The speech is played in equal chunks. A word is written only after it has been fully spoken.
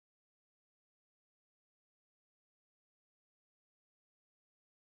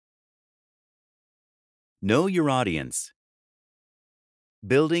Know your audience.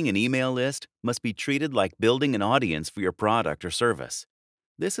 Building an email list must be treated like building an audience for your product or service.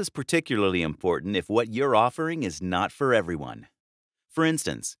 This is particularly important if what you're offering is not for everyone. For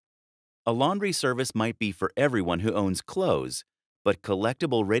instance, a laundry service might be for everyone who owns clothes, but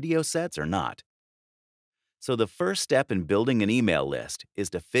collectible radio sets are not. So the first step in building an email list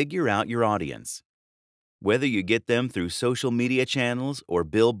is to figure out your audience. Whether you get them through social media channels or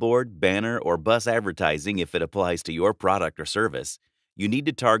billboard, banner, or bus advertising if it applies to your product or service, you need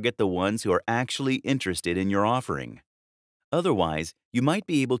to target the ones who are actually interested in your offering. Otherwise, you might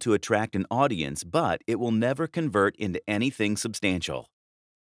be able to attract an audience, but it will never convert into anything substantial.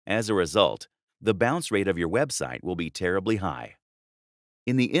 As a result, the bounce rate of your website will be terribly high.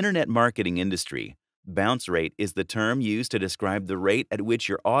 In the internet marketing industry, bounce rate is the term used to describe the rate at which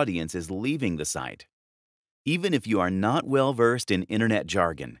your audience is leaving the site. Even if you are not well versed in internet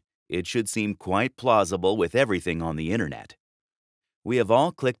jargon, it should seem quite plausible with everything on the internet. We have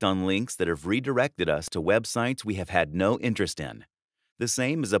all clicked on links that have redirected us to websites we have had no interest in. The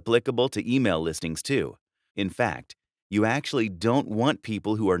same is applicable to email listings too. In fact, you actually don't want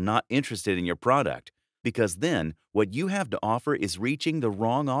people who are not interested in your product, because then what you have to offer is reaching the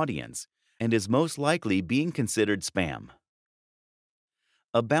wrong audience and is most likely being considered spam.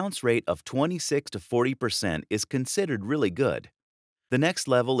 A bounce rate of 26 to 40% is considered really good. The next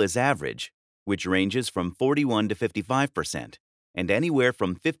level is average, which ranges from 41 to 55%, and anywhere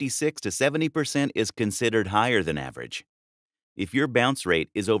from 56 to 70% is considered higher than average. If your bounce rate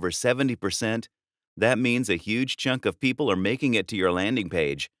is over 70%, that means a huge chunk of people are making it to your landing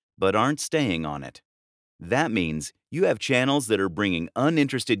page but aren't staying on it. That means you have channels that are bringing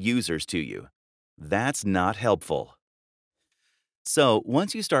uninterested users to you. That's not helpful. So,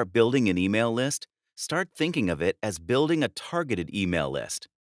 once you start building an email list, start thinking of it as building a targeted email list.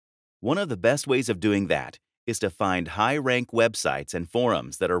 One of the best ways of doing that is to find high-rank websites and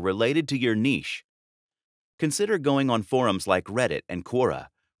forums that are related to your niche. Consider going on forums like Reddit and Quora,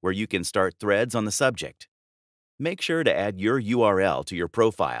 where you can start threads on the subject. Make sure to add your URL to your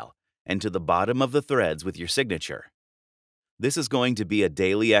profile and to the bottom of the threads with your signature. This is going to be a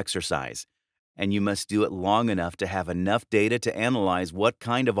daily exercise, and you must do it long enough to have enough data to analyze what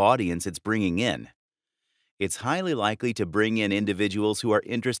kind of audience it's bringing in. It's highly likely to bring in individuals who are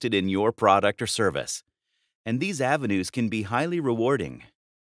interested in your product or service, and these avenues can be highly rewarding.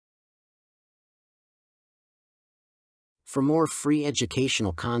 For more free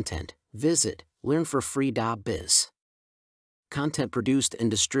educational content, visit learnforfree.biz. Content produced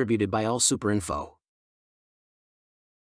and distributed by AllSuperInfo.